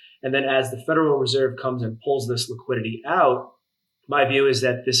economy. And then as the Federal Reserve comes and pulls this liquidity out, my view is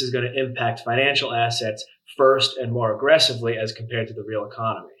that this is going to impact financial assets first and more aggressively as compared to the real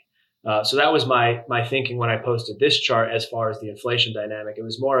economy. So that was my thinking when I posted this chart as far as the inflation dynamic. It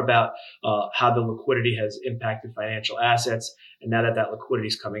was more about how the liquidity has impacted financial assets. And now that liquidity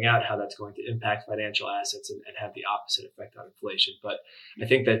is coming out, how that's going to impact financial assets and have the opposite effect on inflation. But I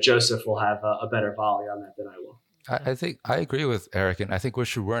think that Joseph will have a better volley on that than I will. I think I agree with Eric, and I think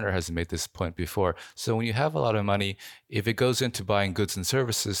Richard Werner has made this point before. So when you have a lot of money, if it goes into buying goods and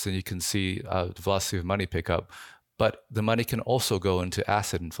services, then you can see the velocity of money pick up. But the money can also go into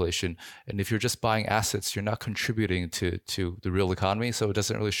asset inflation. And if you're just buying assets, you're not contributing to the real economy. So it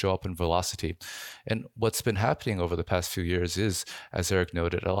doesn't really show up in velocity. And what's been happening over the past few years is, as Eric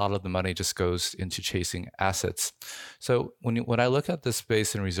noted, a lot of the money just goes into chasing assets. So when I look at the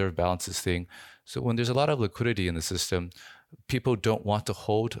space and reserve balances thing, so when there's a lot of liquidity in the system, people don't want to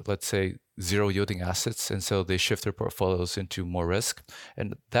hold, let's say, zero yielding assets. And so they shift their portfolios into more risk.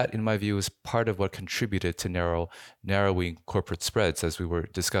 And that, in my view, is part of what contributed to narrowing corporate spreads, as we were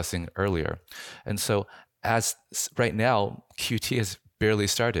discussing earlier. And so as right now, QT has barely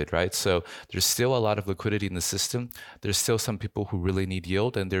started, right? So there's still a lot of liquidity in the system. There's still some people who really need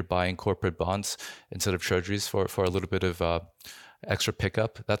yield, and they're buying corporate bonds instead of treasuries for a little bit of extra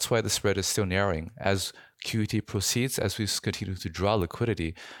pickup. That's why the spread is still narrowing. As QT proceeds, as we continue to draw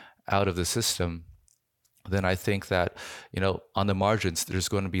liquidity out of the system, then I think that, on the margins, there's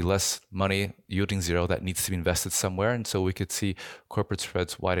going to be less money yielding zero that needs to be invested somewhere. And so we could see corporate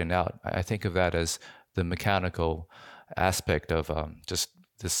spreads widen out. I think of that as the mechanical aspect of just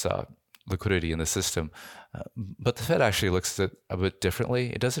this liquidity in the system. But the Fed actually looks at it a bit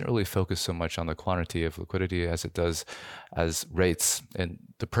differently. It doesn't really focus so much on the quantity of liquidity as it does as rates. And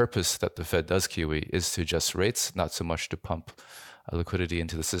the purpose that the Fed does QE is to adjust rates, not so much to pump liquidity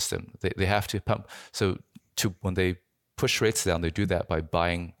into the system. They have to pump. So when they push rates down, they do that by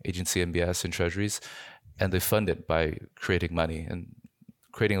buying agency MBS and treasuries, and they fund it by creating money. And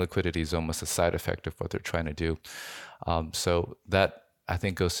creating liquidity is almost a side effect of what they're trying to do. So that, I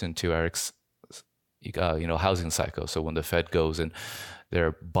think, goes into Eric's housing cycle. So when the Fed goes and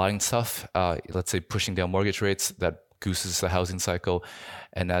they're buying stuff, let's say pushing down mortgage rates, that gooses the housing cycle.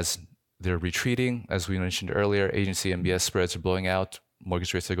 And as they're retreating, as we mentioned earlier, agency MBS spreads are blowing out,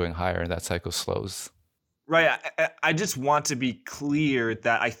 mortgage rates are going higher, and that cycle slows. Right. I just want to be clear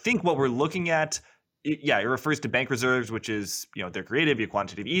that I think what we're looking at, it refers to bank reserves, which is, they're created via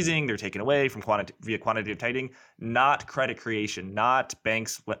quantitative easing. They're taken away from via quantitative tightening, not credit creation, not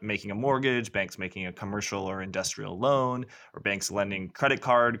banks making a mortgage, banks making a commercial or industrial loan, or banks lending credit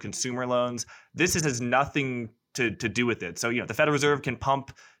card, consumer loans. This has nothing to do with it. So, the Federal Reserve can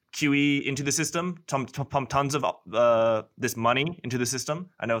pump QE into the system, pump tons of this money into the system.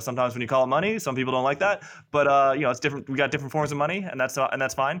 I know sometimes when you call it money, some people don't like that, but it's different. We got different forms of money, and that's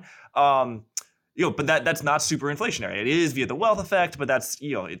fine. But that's not super inflationary. It is via the wealth effect, but that's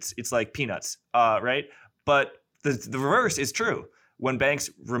it's like peanuts, right? But the reverse is true. When banks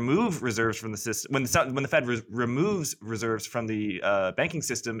remove reserves from the system, when the Fed removes reserves from the banking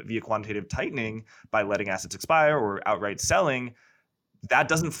system via quantitative tightening by letting assets expire or outright selling, that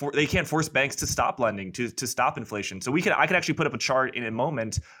they can't force banks to stop lending, to stop inflation. So I could actually put up a chart in a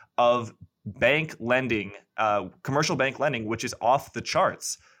moment of bank lending, commercial bank lending, which is off the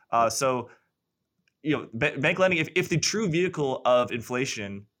charts. Bank lending, if the true vehicle of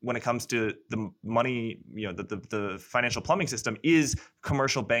inflation when it comes to the money, the financial plumbing system is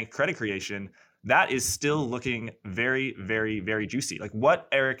commercial bank credit creation, that is still looking very, very, very juicy. Like what,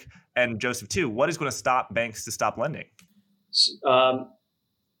 Eric and Joseph too, what is going to stop banks to stop lending?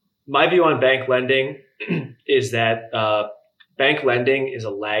 My view on bank lending is that bank lending is a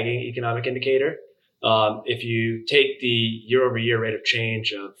lagging economic indicator. If you take the year-over-year rate of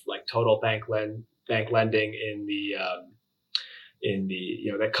change of like total bank lending in the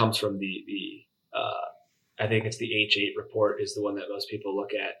that comes from the I think it's the H8 report is the one that most people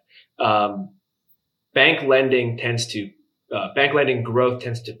look at. Bank lending growth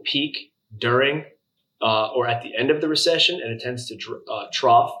tends to peak during or at the end of the recession, and it tends to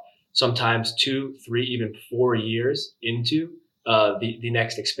trough sometimes 2, 3, even 4 years into the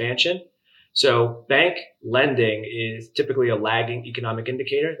next expansion. So bank lending is typically a lagging economic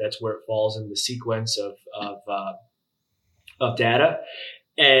indicator. That's where it falls in the sequence of data.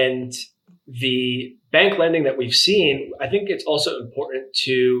 And the bank lending that we've seen, I think it's also important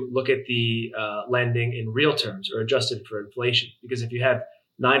to look at the lending in real terms or adjusted for inflation. Because if you have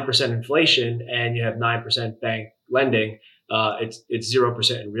 9% inflation and you have 9% bank lending, it's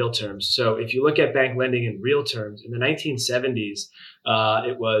 0% in real terms. So if you look at bank lending in real terms, in the 1970s,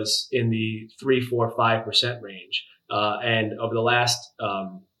 it was in the 3, 4, 5% range. And over the last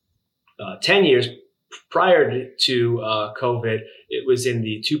 10 years, prior to COVID, it was in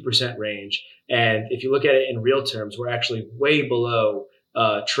the 2% range. And if you look at it in real terms, we're actually way below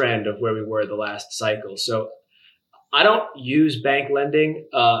trend of where we were the last cycle. So I don't use bank lending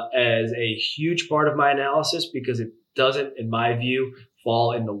as a huge part of my analysis because it doesn't, in my view,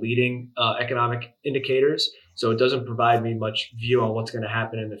 fall in the leading economic indicators. So it doesn't provide me much view on what's going to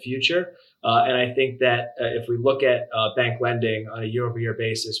happen in the future. And I think that if we look at bank lending on a year-over-year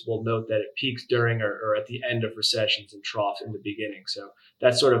basis, we'll note that it peaks during or at the end of recessions and troughs in the beginning. So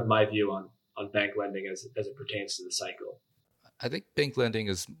that's sort of my view on bank lending as it pertains to the cycle. I think bank lending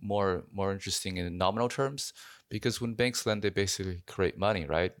is more interesting in nominal terms because when banks lend, they basically create money,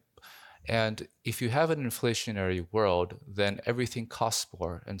 right? And if you have an inflationary world, then everything costs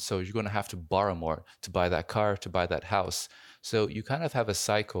more. And so you're going to have to borrow more to buy that car, to buy that house. So you kind of have a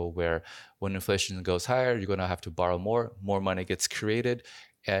cycle where when inflation goes higher, you're going to have to borrow more money gets created.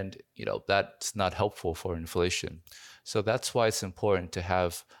 And, that's not helpful for inflation. So that's why it's important to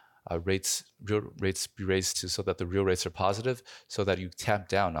have real rates be raised so that the real rates are positive, so that you tamp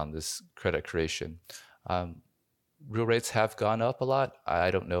down on this credit creation. Real rates have gone up a lot.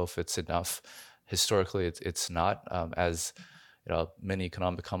 I don't know if it's enough. Historically, it's not. As many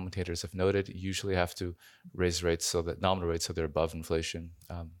economic commentators have noted, you usually have to raise rates so that nominal rates so they're above inflation.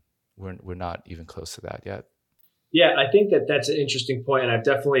 We're not even close to that yet. Yeah, I think that's an interesting point, and I've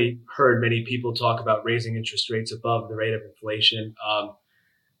definitely heard many people talk about raising interest rates above the rate of inflation.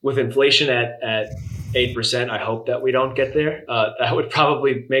 With inflation at 8%, I hope that we don't get there. That would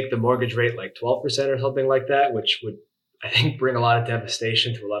probably make the mortgage rate like 12% or something like that, which would, I think, bring a lot of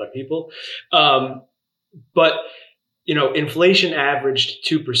devastation to a lot of people. But, inflation averaged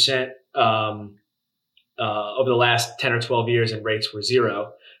 2% over the last 10 or 12 years, and rates were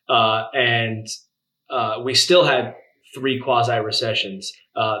 0. And we still had 3 quasi-recessions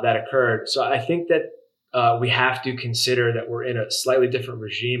that occurred. So I think that we have to consider that we're in a slightly different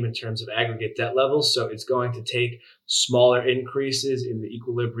regime in terms of aggregate debt levels. So it's going to take smaller increases in the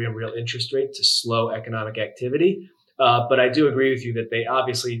equilibrium real interest rate to slow economic activity. But I do agree with you that they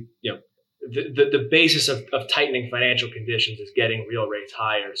obviously, the basis of tightening financial conditions is getting real rates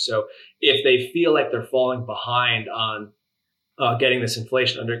higher. So if they feel like they're falling behind on getting this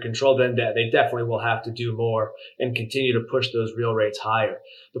inflation under control, then they definitely will have to do more and continue to push those real rates higher.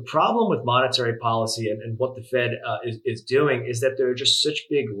 The problem with monetary policy and what the Fed is doing is that there are just such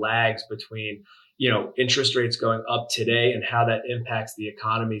big lags between, interest rates going up today and how that impacts the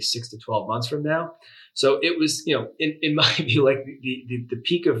economy 6 to 12 months from now. So it was, in my view, like the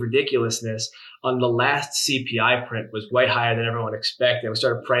peak of ridiculousness on the last CPI print was way higher than everyone expected. We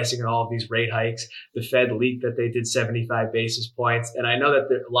started pricing in all of these rate hikes. The Fed leaked that they did 75 basis points. And I know that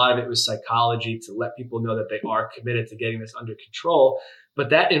a lot of it was psychology to let people know that they are committed to getting this under control. But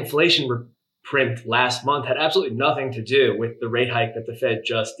that inflation print last month had absolutely nothing to do with the rate hike that the Fed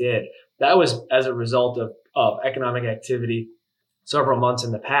just did. That was as a result of economic activity several months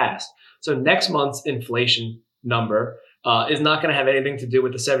in the past. So next month's inflation number is not going to have anything to do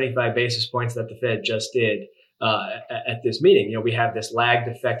with the 75 basis points that the Fed just did at this meeting. We have this lagged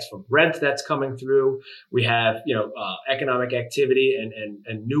effect from rent that's coming through. We have, economic activity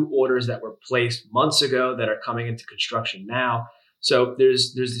and new orders that were placed months ago that are coming into construction now. So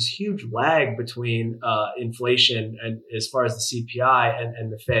there's this huge lag between inflation and as far as the CPI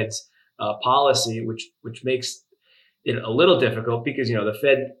and the Fed's policy, which makes it a little difficult because, the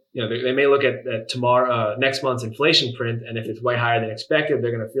Fed, they may look at next month's inflation print, and if it's way higher than expected,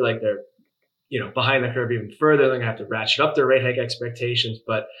 they're going to feel like they're, behind the curve even further. They're going to have to ratchet up their rate hike expectations,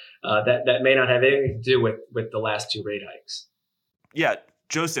 but that may not have anything to do with the last 2 rate hikes. Yeah,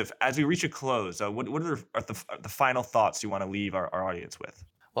 Joseph, as we reach a close, what are the final thoughts you want to leave our audience with?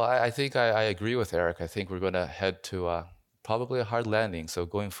 Well, I think I agree with Eric. I think we're going to head to probably a hard landing. So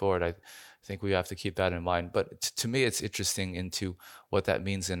going forward, I think we have to keep that in mind. But to me, it's interesting into what that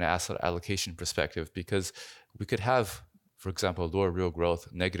means in an asset allocation perspective, because we could have, for example, lower real growth,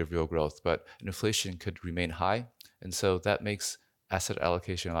 negative real growth, but inflation could remain high. And so that makes asset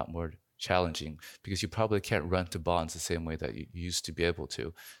allocation a lot more challenging because you probably can't run to bonds the same way that you used to be able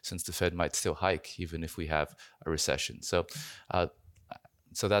to, since the Fed might still hike even if we have a recession. So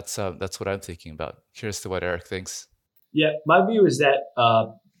that's what I'm thinking about. Curious to what Eric thinks. Yeah, my view is that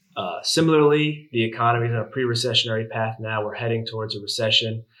Similarly, the economy is on a pre-recessionary path now. We're heading towards a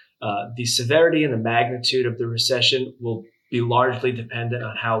recession. The severity and the magnitude of the recession will be largely dependent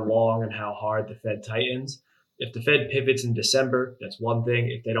on how long and how hard the Fed tightens. If the Fed pivots in December, that's one thing.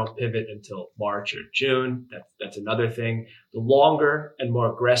 If they don't pivot until March or June, that's another thing. The longer and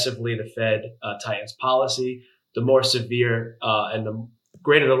more aggressively the Fed tightens policy, the more severe and the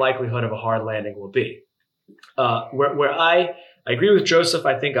greater the likelihood of a hard landing will be. Where I agree with Joseph,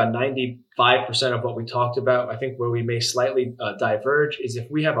 I think on 95% of what we talked about. I think where we may slightly diverge is if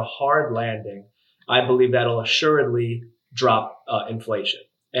we have a hard landing, I believe that'll assuredly drop inflation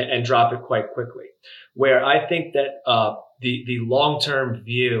and drop it quite quickly. Where I think that the long-term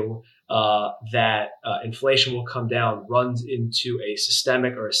view that inflation will come down runs into a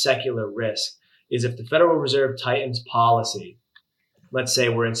systemic or a secular risk is if the Federal Reserve tightens policy, let's say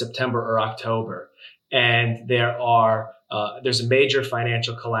we're in September or October, and there's a major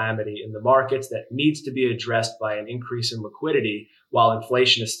financial calamity in the markets that needs to be addressed by an increase in liquidity while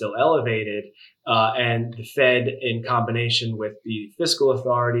inflation is still elevated, and the Fed, in combination with the fiscal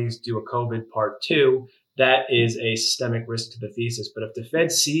authorities, do a COVID part 2, that is a systemic risk to the thesis. But if the Fed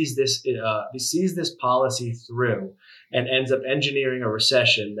sees this policy through and ends up engineering a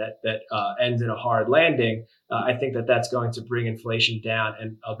recession that ends in a hard landing, I think that's going to bring inflation down.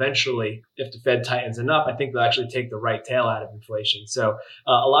 And eventually, if the Fed tightens enough, I think they'll actually take the right tail out of inflation. So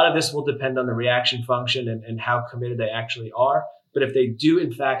a lot of this will depend on the reaction function and how committed they actually are. But if they do,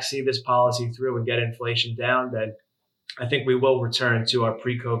 in fact, see this policy through and get inflation down, then I think we will return to our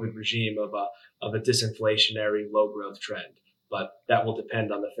pre-COVID regime of a disinflationary low growth trend. But that will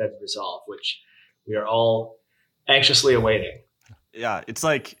depend on the Fed's resolve, which we are all anxiously awaiting. Yeah, it's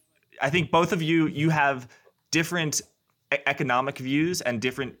like, I think both of you have different economic views and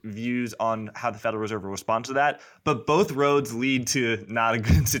different views on how the Federal Reserve will respond to that, but both roads lead to not a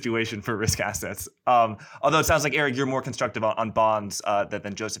good situation for risk assets. Although it sounds like, Eric, you're more constructive on bonds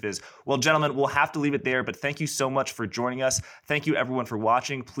than Joseph is. Well, gentlemen, we'll have to leave it there, but thank you so much for joining us. Thank you, everyone, for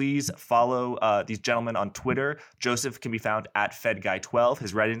watching. Please follow these gentlemen on Twitter. Joseph can be found at FedGuy12.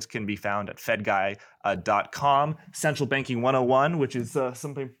 His writings can be found at FedGuy.com. Central Banking 101, which is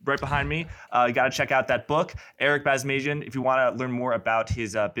something right behind me. You got to check out that book. Eric Basmajian, if you want to learn more about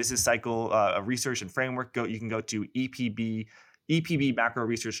his business cycle research and framework, you can go to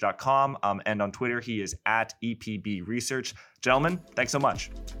epbmacroresearch.com, and on Twitter he is at EPB Research. Gentlemen, thanks so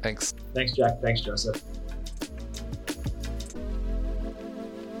much. Thanks. Thanks, Jack. Thanks, Joseph.